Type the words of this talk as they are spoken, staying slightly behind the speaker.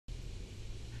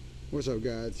What's up,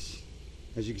 guys?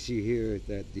 As you can see here,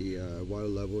 that the water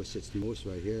level sits the most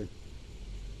right here.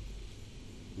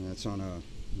 And that's on a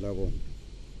level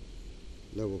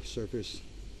surface.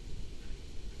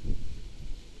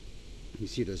 You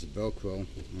see there's a Velcro,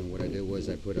 and what I did was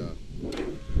I put a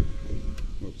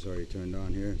oops, already turned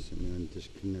on here, so I'm going to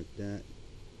disconnect that.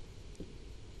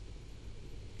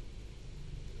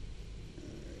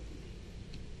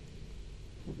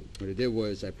 What I did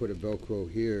was I put a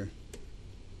Velcro here,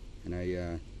 and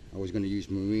I was going to use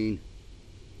marine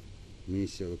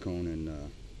silicone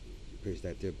and paste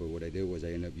that there, but what I did was I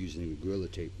ended up using Gorilla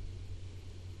Tape.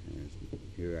 And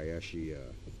here I actually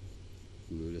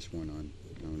glued this one on.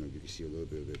 I don't know if you can see a little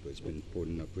bit of it, but it's been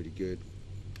holding up pretty good.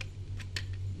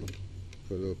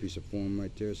 Put a little piece of foam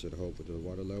right there so to help with the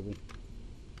water level.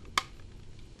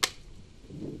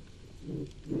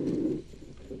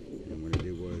 And what I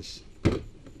did was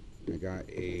I got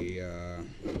a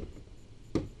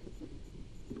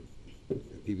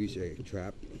PVC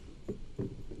trap.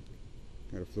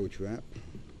 Got a flow trap.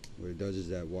 What it does is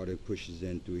that water pushes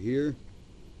in through here,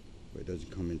 but it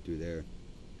doesn't come in through there.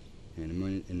 And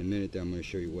in a minute I'm going to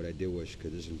show you what I did was,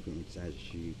 because this is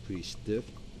actually pretty stiff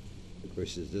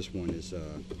versus this one is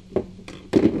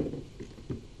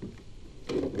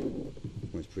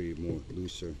one's pretty more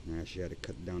looser. I actually had to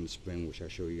cut down the spring, which I'll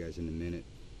show you guys in a minute.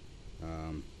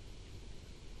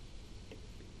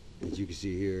 As you can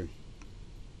see here,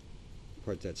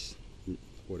 part that's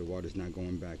where the water's not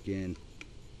going back in.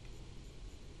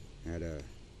 I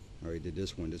already did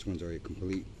this one. This one's already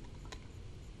complete.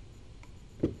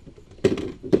 So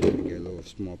you get a little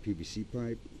small PVC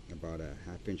pipe, about a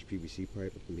 1/2 inch PVC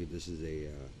pipe. I believe this is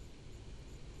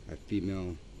a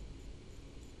female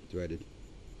threaded.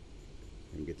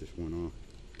 I can get this one off.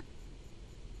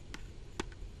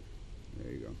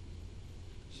 There you go.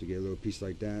 So you get a little piece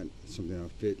like that, something that'll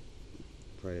fit.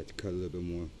 Probably have to cut a little bit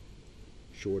more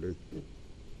shorter.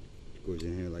 It goes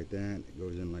in here like that. It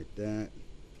goes in like that.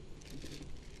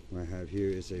 What I have here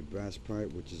is a brass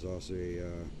pipe, which is also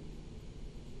a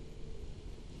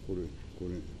quarter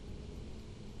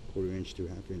inch to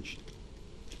 1/2 inch.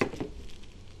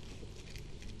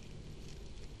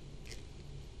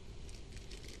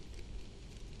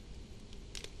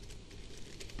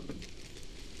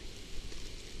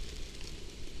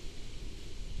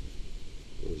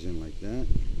 Goes in like that.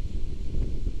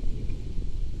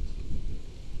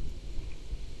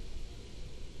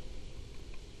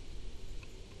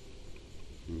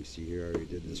 Let me see here, I already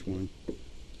did this one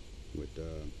with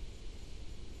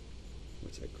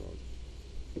what's that called?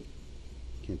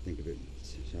 Can't think of it.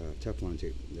 It's Teflon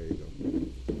tape. There you go.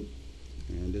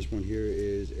 And this one here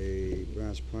is a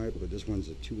brass pipe, but this one's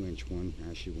a 2-inch one. I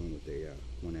actually went with a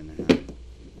 1.5,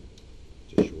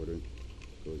 just shorter.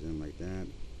 Goes in like that.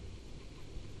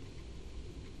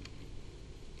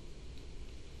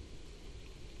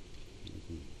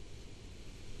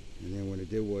 And then what I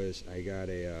did was I got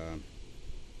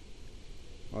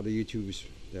all the YouTubes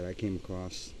that I came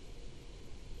across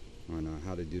on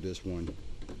how to do this one.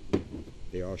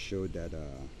 They all showed that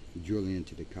drilling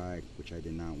into the kayak, which I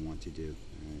did not want to do.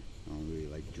 I don't really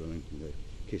like drilling, in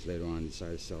case later on I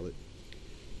decide to sell it.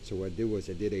 So what I did was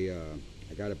I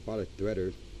bought a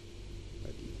threader,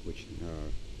 which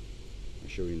I'll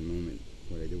show you in a moment.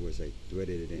 What I did was I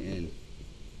threaded it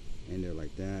in there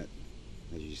like that,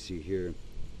 as you see here,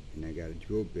 and I got a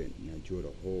drill bit and I drilled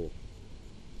a hole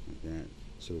like that.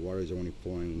 So the water is only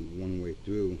flowing one way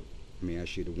through. I mean,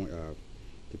 actually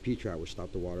the P-trap would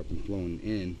stop the water from flowing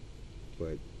in,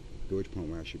 but the gorge pump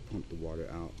will actually pump the water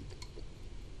out.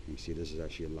 You can see this is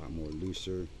actually a lot more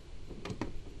looser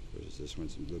versus this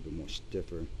one's a little bit more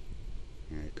stiffer.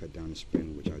 And I cut down the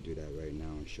spin, which I'll do that right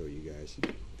now and show you guys.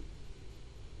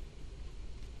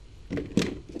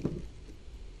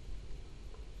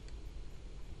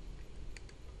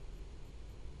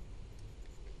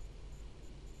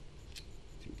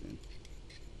 Too thin.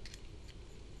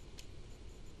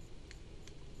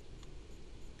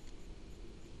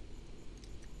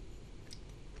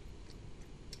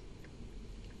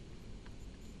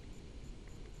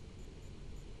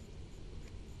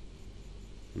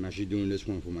 I'm actually doing this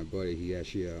one for my buddy. He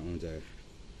actually owns a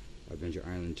Adventure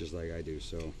Island just like I do,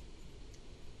 so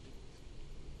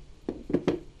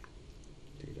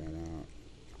take that out,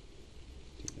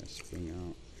 take that spring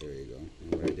out. There you go.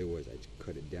 And what I did was I just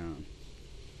cut it down.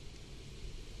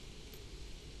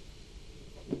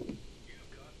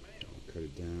 Cut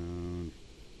it down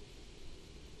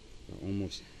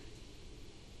almost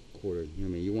quarter. You know what I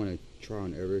mean? You want to try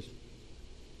and error,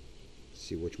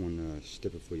 see which one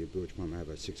stiffer for your bilge pump. I have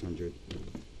a 600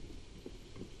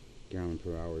 gallon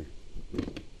per hour,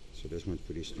 So this one's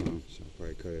pretty strong, so I'll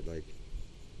probably cut it right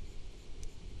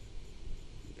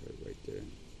there.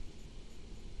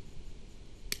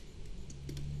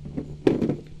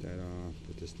 Cut that off,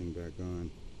 put this thing back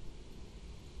on.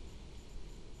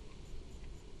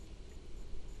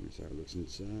 Here's how it looks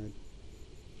inside.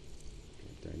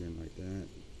 Drop that in like that.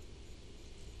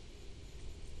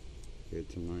 Get it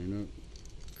to line up.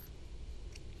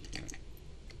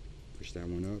 Push that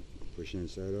one up, push the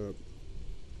inside up.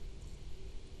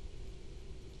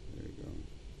 There you go.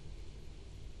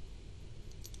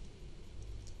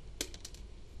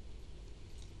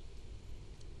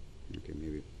 Okay,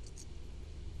 maybe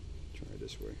try it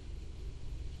this way.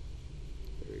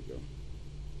 There you go.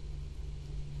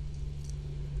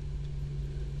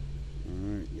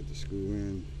 Alright, get the screw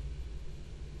in.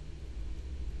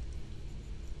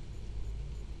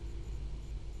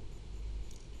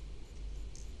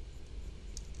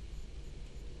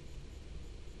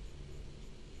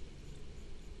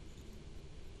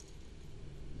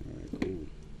 Alright, cool.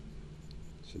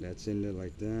 So that's in there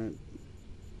like that.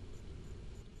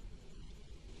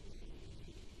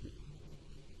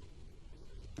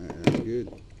 Alright, that's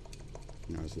good.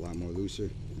 Now it's a lot more looser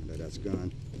now that that's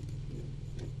gone.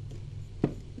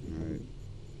 Alright.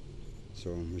 So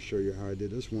I'm going to show you how I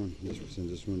did this one, since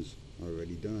this one's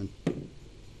already done.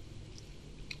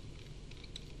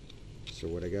 So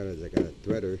what I got is I got a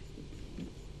threader,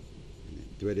 and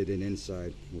I threaded it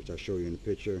inside, which I'll show you in the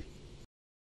picture.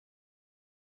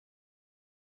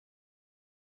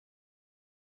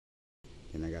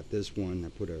 And I got this one, I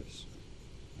put a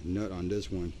nut on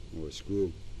this one, or a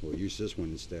screw, or use this one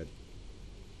instead.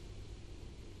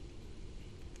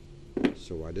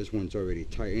 So while this one's already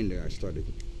tight in there, I started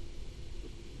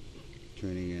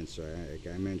turning in, so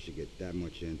I managed to get that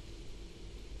much in,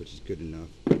 which is good enough.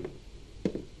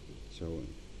 So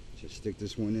just stick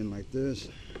this one in like this.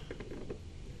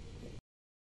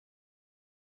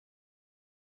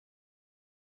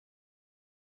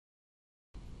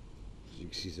 As you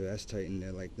can see, so that's tight in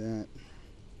there like that.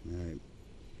 Alright.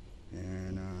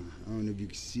 And I don't know if you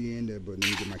can see in there, but let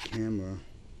me get my camera.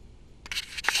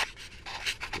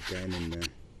 Put that in there.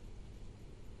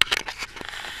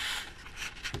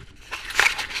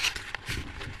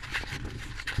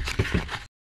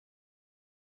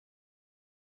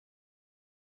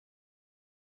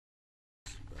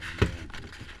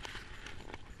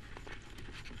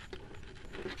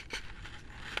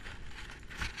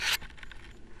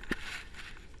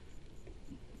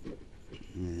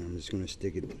 And I'm just going to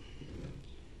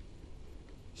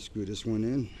screw this one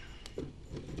in.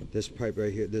 This pipe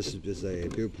right here, this is just a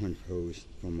beer punch hose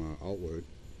from Outward.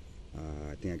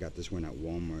 I think I got this one at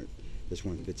Walmart. This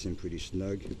one fits in pretty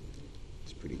snug.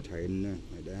 It's pretty tight in there,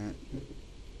 like that.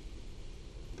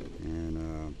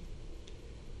 And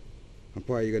I'm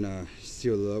probably going to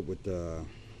seal it up with, I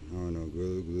don't know,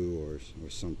 Gorilla Glue or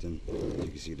something. As you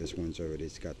can see, this one's already,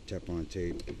 it's got Teflon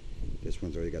tape. This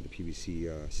one's already got the PVC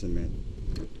cement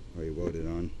already welded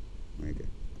on. Okay.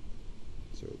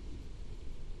 So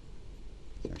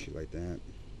it's actually like that.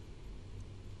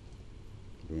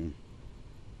 Boom.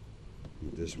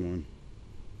 With this one.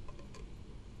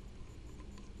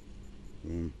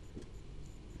 Boom.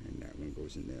 And that one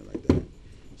goes in there like that.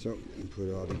 So put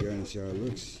it all together and see how it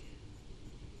looks.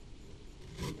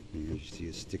 And as you see,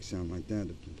 it sticks out like that,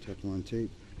 the Teflon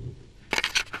tape.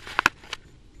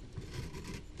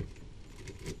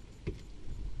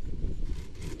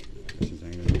 Since I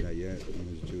ain't gonna do that yet, what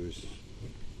I'm gonna do is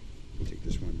take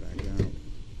this one back out.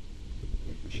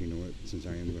 Actually, you know what? Since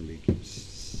I am gonna be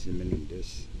cementing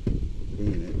this,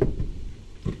 cleaning it,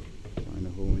 find a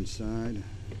hole inside,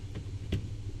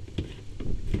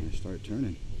 and start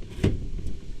turning.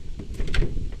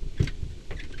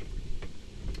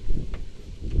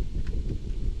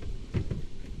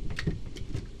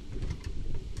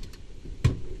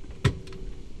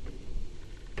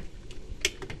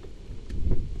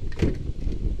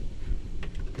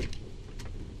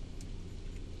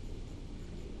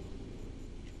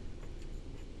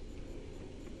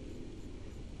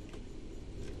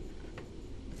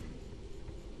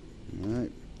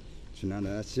 Alright, so now that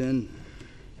that's in,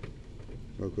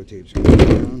 Velcro tape's going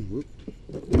down. Whoop.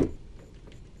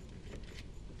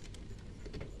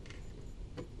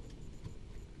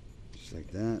 Just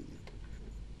like that.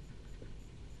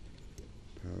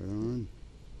 Power it on.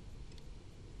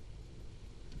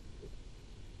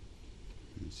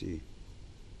 Let's see.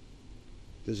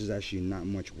 This is actually not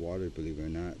much water, believe it or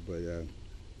not, but and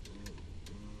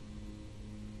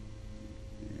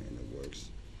it works.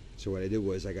 So what I did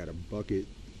was I got a bucket.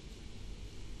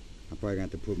 I'm probably going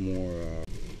to have to put more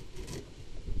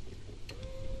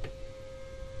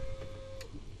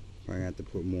I have to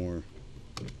put more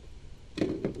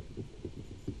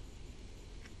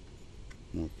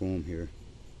foam here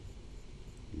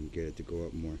and get it to go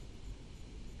up more.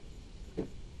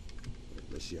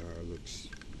 Let's see how it looks.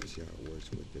 Let's see how it works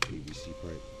with the PVC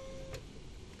pipe.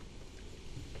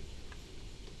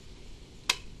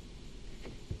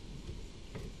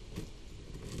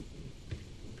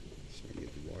 So I get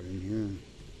the water in here.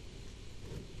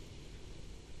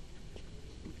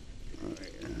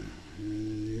 Alright,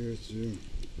 and here's the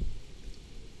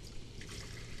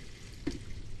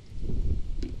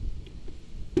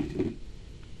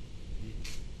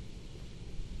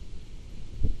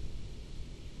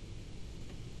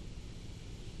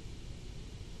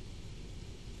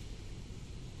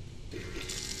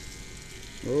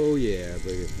oh yeah,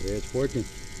 but it's working.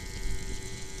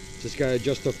 Just gotta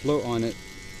adjust the float on it,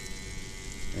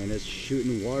 and it's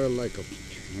shooting water like a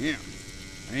damn.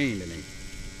 Ain't it?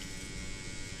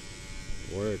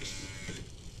 Works.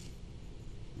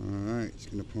 All right, it's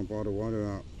gonna pump all the water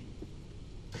out.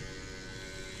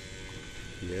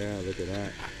 Yeah, look at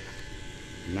that.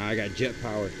 Now I got jet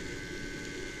power.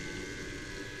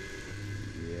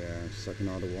 Yeah, sucking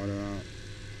all the water out.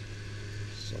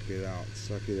 Suck it out.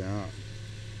 Suck it out.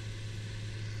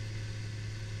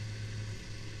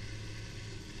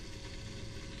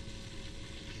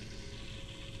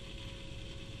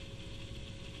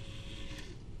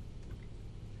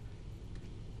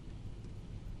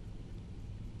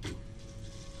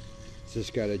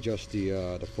 Just got to adjust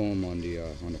the foam on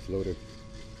the floater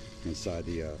inside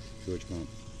the storage pump.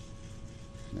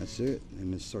 That's it,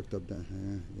 and it's sucked up that.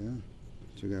 Yeah.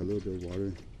 So we got a little bit of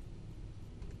water.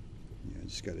 Yeah,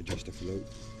 just got to adjust the float.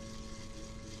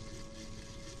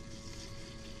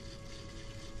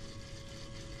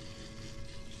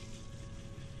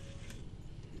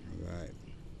 All right.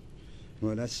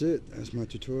 Well, that's it. That's my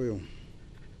tutorial.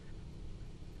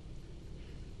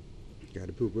 Got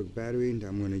a poop brick battery that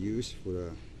I'm going to use for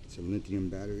the, it's a lithium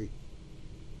battery.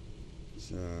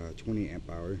 It's 20 amp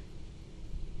hour,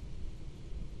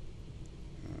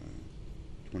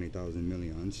 20,000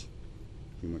 milliamps,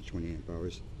 pretty much 20 amp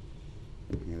hours.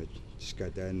 Just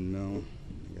got that in the mail.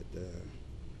 I got the,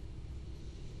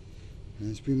 and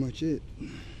that's pretty much it.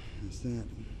 That's that.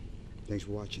 Thanks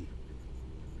for watching.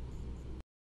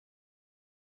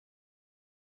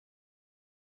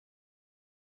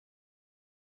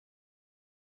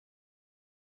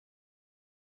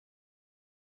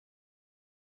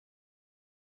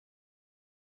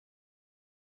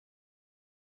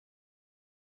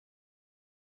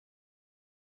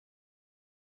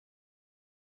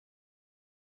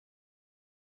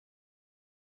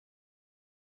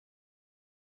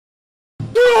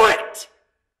 Do it!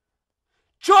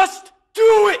 Just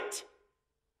do it!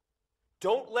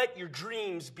 Don't let your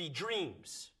dreams be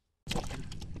dreams.